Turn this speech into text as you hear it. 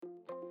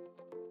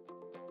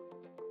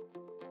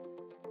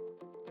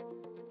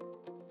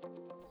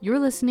You're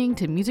listening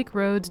to Music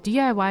Road's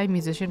DIY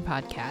Musician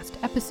Podcast,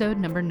 episode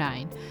number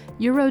 9,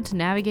 your road to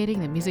navigating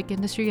the music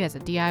industry as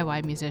a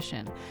DIY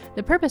musician.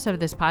 The purpose of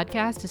this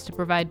podcast is to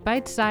provide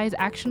bite-sized,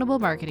 actionable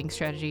marketing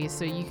strategies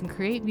so you can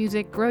create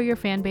music, grow your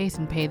fan base,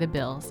 and pay the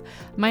bills.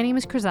 My name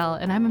is Crizelle,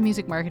 and I'm a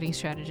music marketing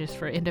strategist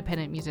for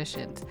independent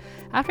musicians.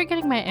 After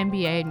getting my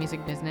MBA in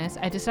music business,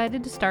 I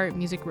decided to start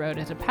Music Road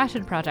as a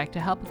passion project to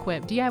help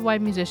equip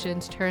DIY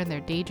musicians turn their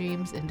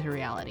daydreams into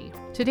reality.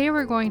 Today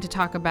we're going to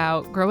talk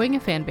about growing a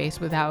fan base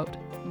without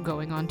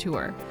going on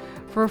tour.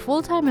 For a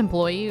full-time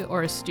employee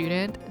or a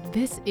student,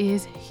 this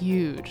is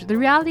huge. The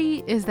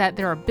reality is that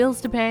there are bills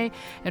to pay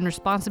and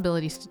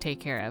responsibilities to take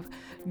care of.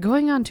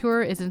 Going on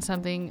tour isn't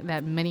something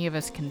that many of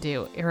us can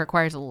do. It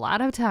requires a lot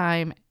of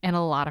time and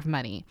a lot of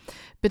money.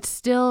 But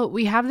still,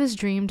 we have this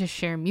dream to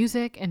share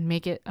music and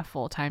make it a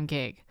full-time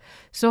gig.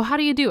 So how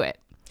do you do it?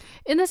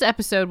 In this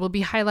episode, we'll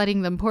be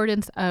highlighting the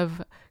importance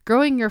of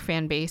growing your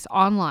fan base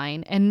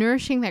online and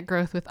nourishing that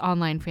growth with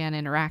online fan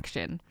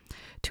interaction.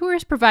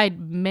 Tours provide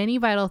many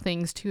vital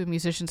things to a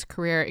musician's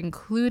career,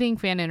 including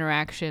fan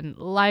interaction,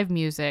 live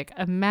music,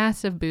 a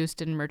massive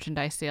boost in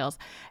merchandise sales,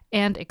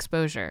 and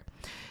exposure.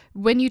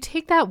 When you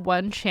take that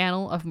one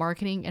channel of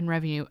marketing and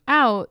revenue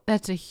out,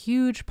 that's a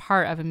huge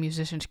part of a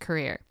musician's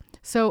career.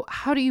 So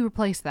how do you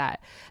replace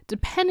that?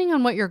 Depending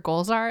on what your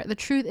goals are, the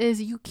truth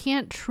is you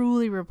can't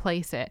truly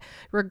replace it,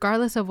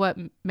 regardless of what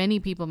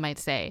many people might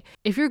say.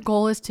 If your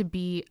goal is to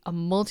be a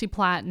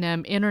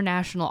multi-platinum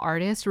international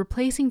artist,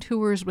 replacing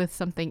tours with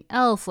something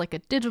else like a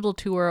digital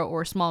tour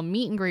or small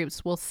meet and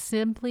greets will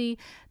simply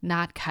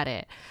not cut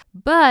it.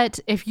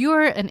 But if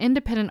you're an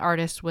independent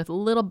artist with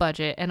little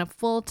budget and a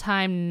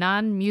full-time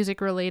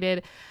non-music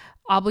related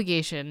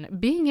obligation,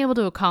 being able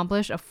to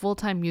accomplish a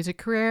full-time music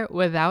career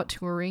without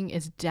touring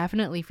is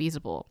definitely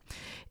feasible.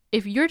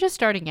 If you're just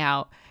starting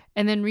out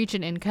and then reach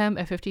an income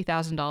of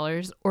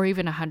 $50,000 or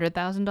even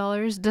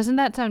 $100,000, doesn't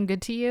that sound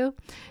good to you?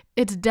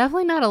 It's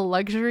definitely not a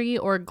luxury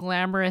or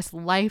glamorous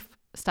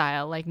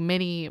lifestyle like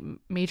many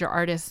major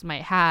artists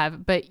might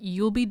have, but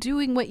you'll be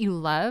doing what you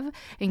love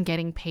and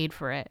getting paid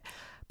for it.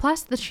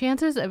 Plus, the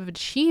chances of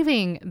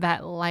achieving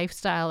that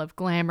lifestyle of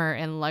glamour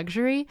and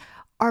luxury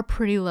are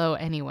pretty low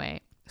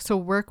anyway. So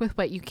work with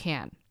what you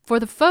can. For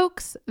the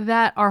folks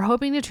that are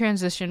hoping to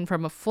transition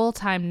from a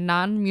full-time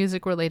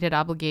non-music related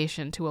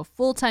obligation to a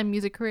full-time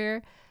music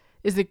career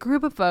is the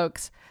group of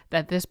folks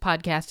that this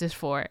podcast is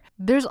for.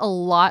 There's a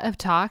lot of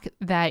talk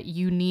that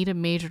you need a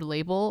major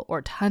label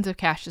or tons of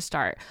cash to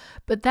start,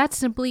 but that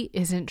simply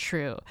isn't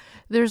true.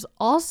 There's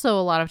also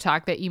a lot of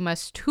talk that you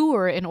must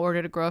tour in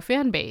order to grow a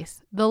fan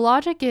base. The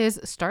logic is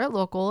start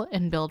local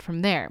and build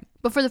from there.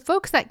 But for the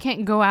folks that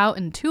can't go out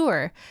and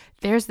tour,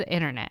 there's the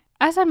internet.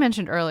 As I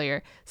mentioned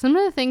earlier, some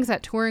of the things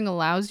that touring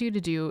allows you to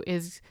do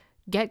is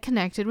get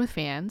connected with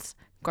fans,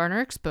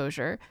 garner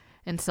exposure,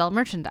 and sell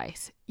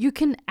merchandise. You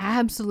can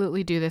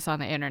absolutely do this on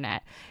the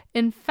internet.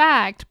 In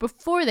fact,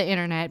 before the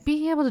internet,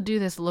 being able to do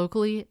this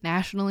locally,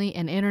 nationally,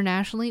 and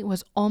internationally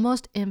was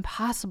almost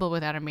impossible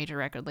without a major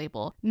record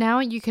label. Now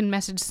you can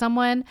message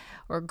someone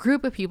or a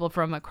group of people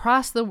from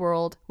across the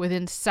world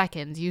within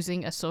seconds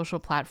using a social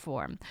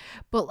platform.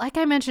 But like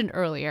I mentioned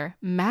earlier,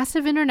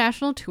 massive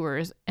international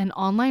tours and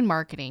online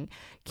marketing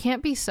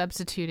can't be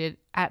substituted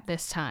at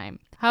this time.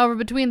 However,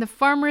 between the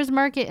farmer's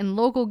market and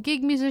local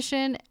gig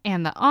musician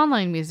and the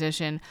online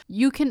musician,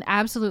 you can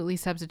absolutely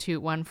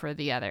substitute one for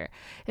the other.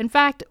 In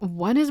fact,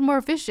 one is more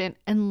efficient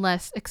and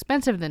less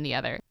expensive than the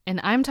other. And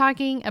I'm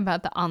talking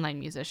about the online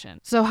musician.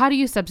 So how do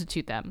you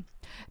substitute them?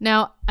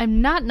 Now,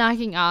 I'm not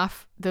knocking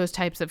off those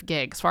types of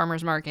gigs,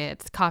 farmers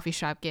markets, coffee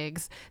shop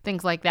gigs,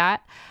 things like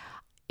that.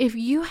 If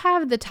you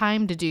have the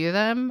time to do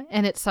them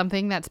and it's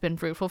something that's been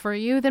fruitful for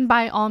you, then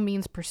by all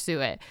means pursue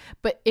it.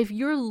 But if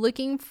you're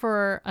looking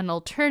for an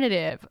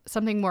alternative,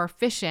 something more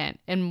efficient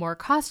and more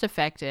cost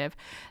effective,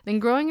 then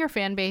growing your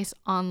fan base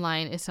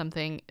online is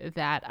something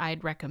that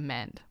I'd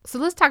recommend. So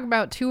let's talk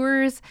about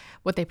tours,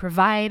 what they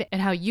provide,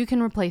 and how you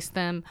can replace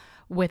them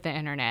with the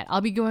internet.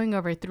 I'll be going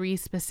over 3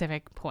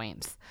 specific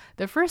points.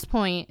 The first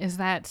point is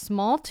that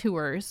small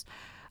tours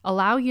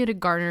allow you to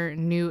garner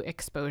new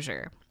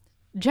exposure.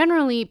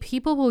 Generally,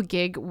 people will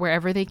gig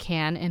wherever they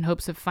can in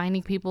hopes of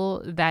finding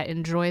people that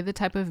enjoy the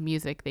type of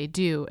music they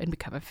do and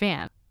become a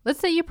fan. Let's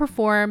say you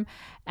perform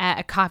at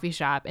a coffee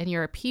shop and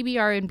you're a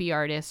PBR&B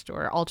artist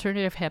or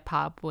alternative hip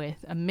hop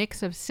with a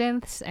mix of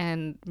synths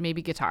and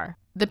maybe guitar.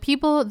 The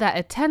people that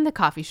attend the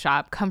coffee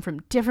shop come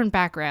from different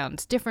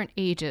backgrounds, different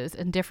ages,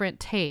 and different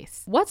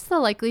tastes. What's the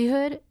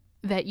likelihood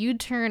that you'd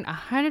turn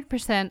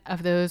 100%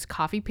 of those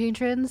coffee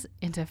patrons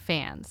into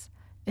fans?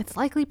 It's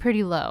likely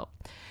pretty low.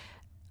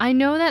 I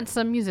know that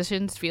some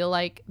musicians feel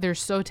like they're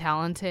so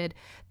talented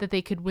that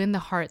they could win the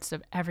hearts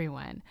of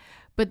everyone,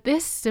 but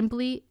this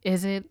simply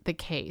isn't the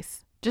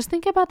case. Just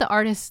think about the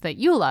artists that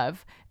you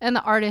love and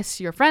the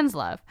artists your friends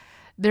love.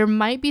 There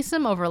might be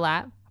some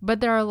overlap,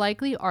 but there are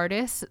likely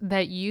artists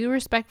that you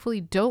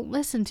respectfully don't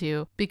listen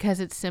to because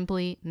it's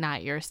simply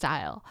not your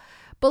style.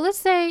 But let's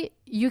say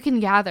you can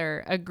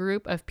gather a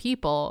group of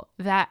people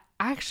that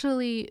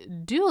actually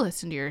do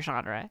listen to your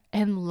genre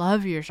and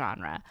love your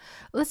genre.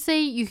 Let's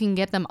say you can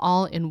get them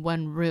all in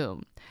one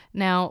room.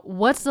 Now,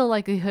 what's the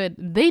likelihood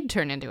they'd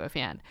turn into a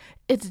fan?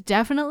 It's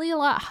definitely a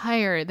lot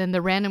higher than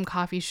the random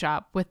coffee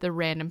shop with the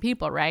random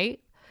people, right?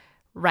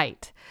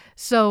 Right.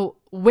 So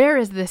where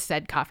is this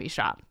said coffee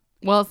shop?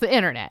 Well, it's the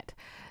internet.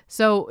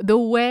 So the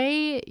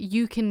way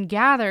you can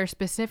gather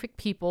specific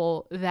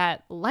people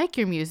that like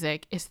your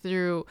music is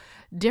through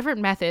different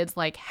methods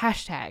like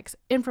hashtags,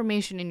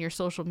 information in your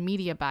social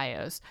media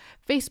bios,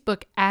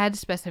 Facebook ad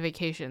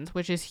specifications,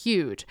 which is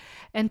huge,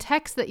 and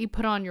text that you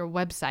put on your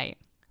website.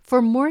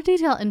 For more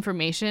detailed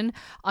information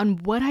on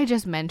what I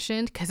just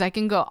mentioned, because I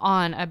can go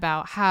on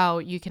about how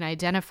you can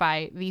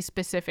identify these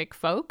specific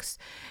folks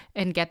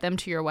and get them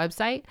to your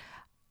website,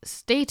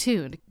 stay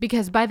tuned,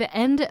 because by the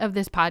end of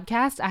this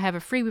podcast, I have a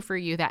freebie for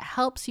you that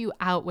helps you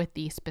out with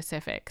these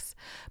specifics.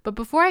 But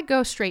before I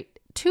go straight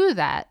to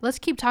that, let's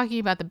keep talking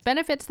about the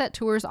benefits that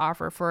tours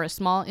offer for a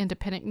small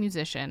independent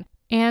musician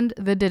and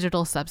the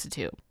digital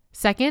substitute.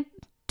 Second,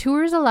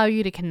 tours allow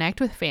you to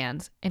connect with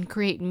fans and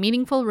create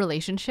meaningful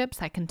relationships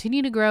that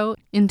continue to grow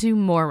into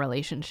more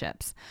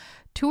relationships.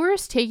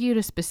 Tours take you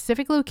to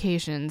specific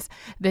locations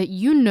that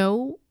you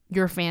know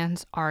your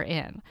fans are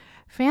in.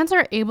 Fans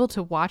are able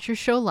to watch your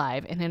show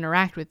live and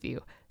interact with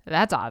you.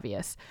 That's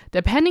obvious.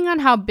 Depending on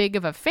how big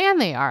of a fan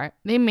they are,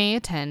 they may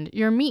attend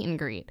your meet and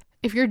greet.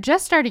 If you're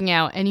just starting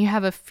out and you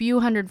have a few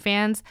hundred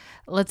fans,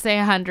 let's say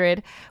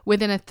 100,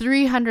 within a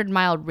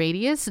 300-mile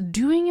radius,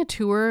 doing a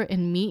tour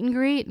and meet and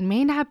greet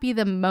may not be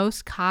the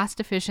most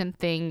cost-efficient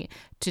thing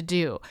to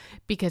do.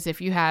 Because if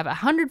you have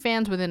 100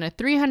 fans within a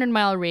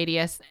 300-mile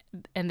radius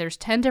and there's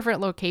 10 different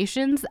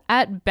locations,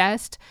 at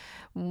best,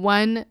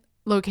 one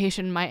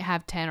location might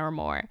have 10 or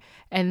more.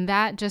 And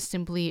that just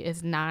simply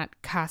is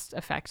not cost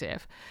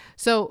effective.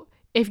 So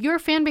if your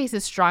fan base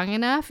is strong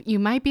enough, you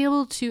might be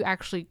able to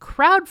actually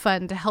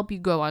crowdfund to help you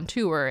go on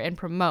tour and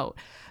promote.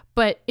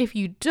 But if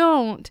you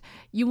don't,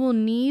 you will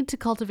need to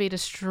cultivate a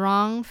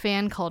strong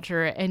fan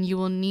culture, and you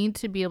will need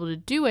to be able to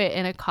do it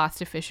in a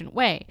cost-efficient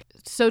way.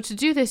 So to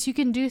do this, you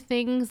can do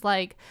things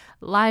like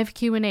live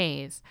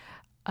Q&As,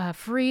 a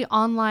free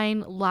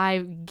online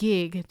live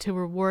gig to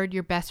reward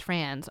your best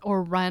fans,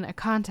 or run a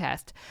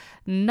contest.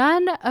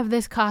 None of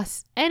this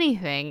costs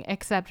anything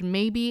except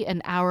maybe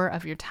an hour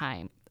of your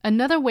time.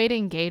 Another way to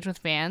engage with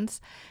fans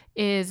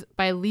is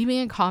by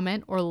leaving a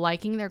comment or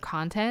liking their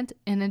content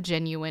in a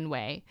genuine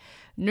way.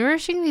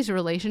 Nourishing these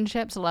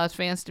relationships allows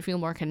fans to feel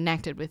more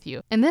connected with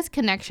you, and this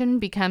connection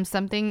becomes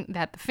something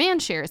that the fan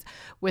shares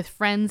with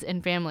friends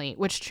and family,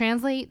 which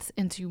translates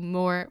into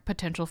more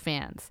potential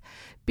fans.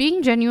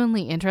 Being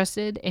genuinely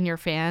interested in your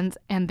fans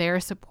and their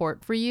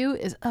support for you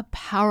is a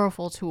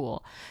powerful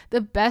tool.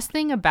 The best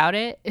thing about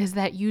it is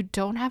that you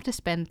don't have to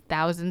spend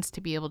thousands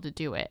to be able to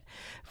do it.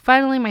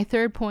 Finally, my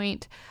third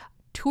point,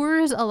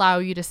 tours allow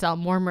you to sell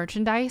more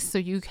merchandise, so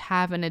you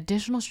have an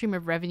additional stream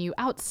of revenue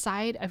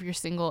outside of your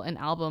single and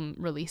album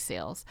release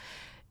sales.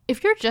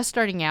 If you're just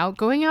starting out,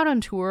 going out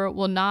on tour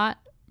will not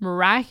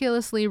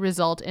miraculously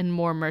result in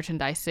more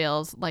merchandise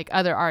sales like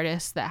other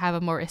artists that have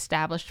a more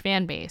established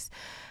fan base.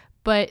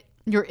 But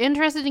you're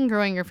interested in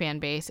growing your fan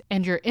base,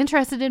 and you're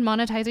interested in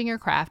monetizing your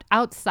craft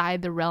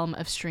outside the realm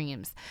of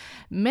streams.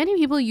 Many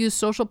people use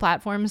social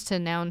platforms to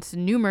announce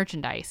new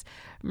merchandise.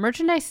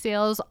 Merchandise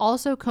sales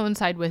also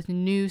coincide with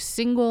new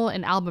single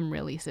and album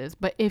releases,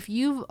 but if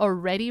you've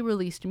already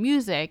released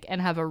music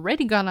and have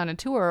already gone on a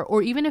tour,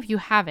 or even if you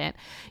haven't,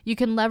 you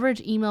can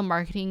leverage email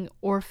marketing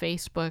or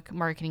Facebook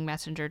Marketing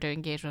Messenger to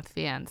engage with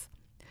fans.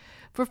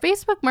 For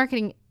Facebook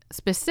marketing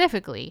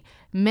specifically,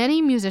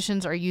 many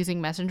musicians are using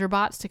messenger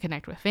bots to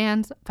connect with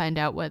fans, find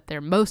out what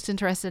they're most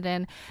interested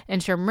in,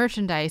 and share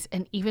merchandise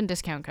and even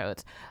discount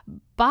codes.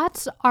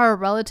 Bots are a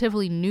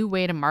relatively new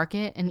way to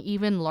market, and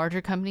even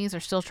larger companies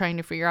are still trying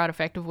to figure out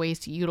effective ways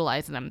to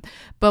utilize them.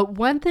 But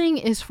one thing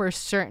is for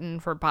certain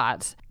for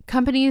bots: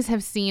 companies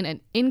have seen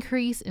an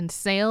increase in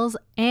sales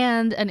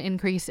and an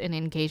increase in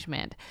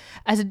engagement.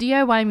 As a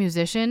DIY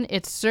musician,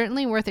 it's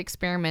certainly worth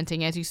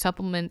experimenting as you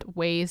supplement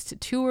ways to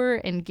tour,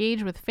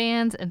 engage with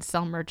fans, and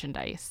sell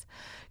merchandise.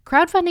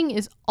 Crowdfunding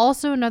is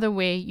also another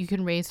way you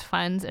can raise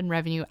funds and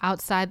revenue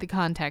outside the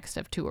context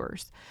of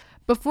tours.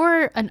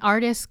 Before an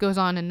artist goes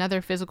on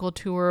another physical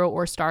tour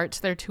or starts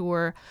their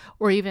tour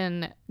or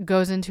even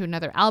goes into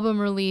another album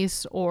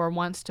release or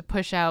wants to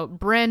push out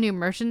brand new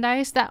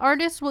merchandise, that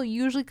artist will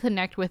usually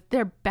connect with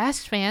their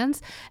best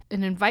fans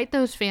and invite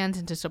those fans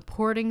into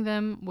supporting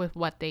them with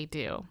what they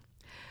do.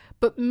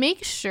 But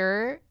make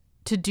sure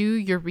to do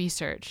your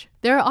research.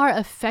 There are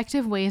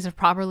effective ways of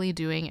properly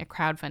doing a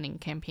crowdfunding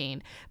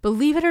campaign.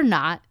 Believe it or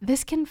not,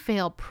 this can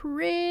fail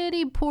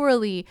pretty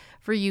poorly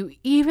for you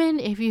even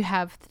if you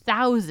have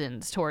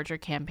thousands towards your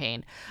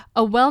campaign.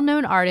 A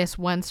well-known artist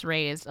once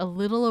raised a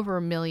little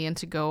over $1 million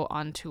to go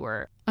on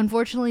tour.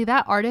 Unfortunately,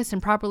 that artist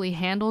improperly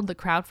handled the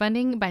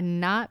crowdfunding by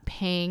not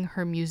paying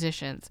her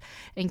musicians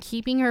and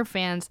keeping her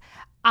fans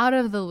out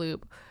of the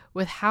loop,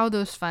 with how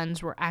those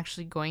funds were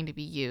actually going to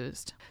be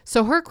used.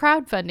 So her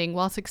crowdfunding,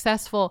 while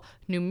successful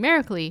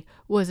numerically,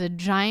 was a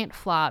giant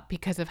flop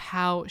because of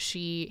how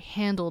she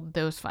handled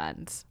those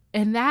funds.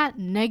 And that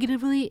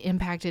negatively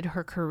impacted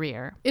her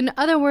career. In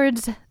other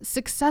words,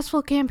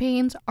 successful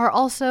campaigns are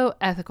also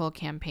ethical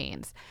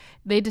campaigns.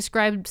 They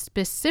describe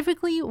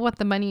specifically what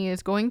the money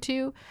is going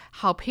to,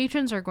 how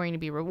patrons are going to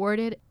be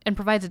rewarded, and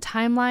provides a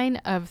timeline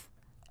of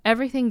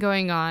everything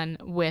going on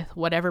with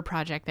whatever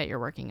project that you're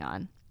working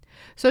on.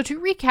 So to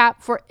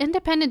recap, for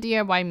independent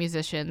DIY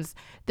musicians,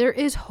 there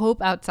is hope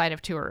outside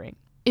of touring.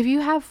 If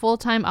you have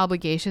full-time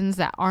obligations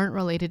that aren't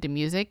related to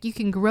music, you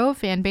can grow a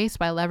fan base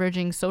by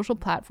leveraging social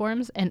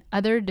platforms and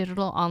other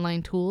digital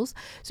online tools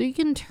so you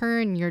can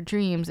turn your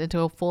dreams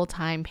into a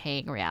full-time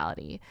paying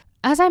reality.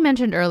 As I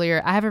mentioned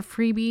earlier, I have a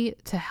freebie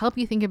to help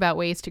you think about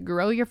ways to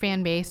grow your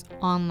fan base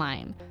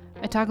online.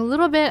 I talk a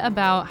little bit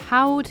about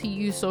how to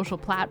use social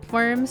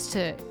platforms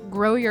to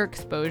grow your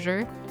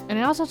exposure, and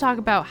I also talk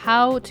about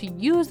how to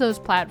use those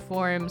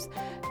platforms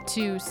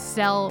to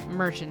sell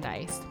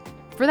merchandise.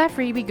 For that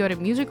freebie, go to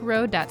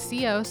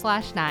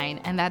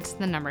musicroad.co/9, and that's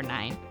the number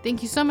 9.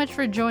 Thank you so much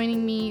for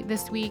joining me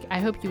this week. I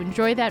hope you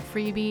enjoyed that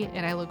freebie,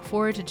 and I look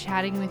forward to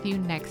chatting with you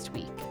next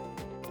week.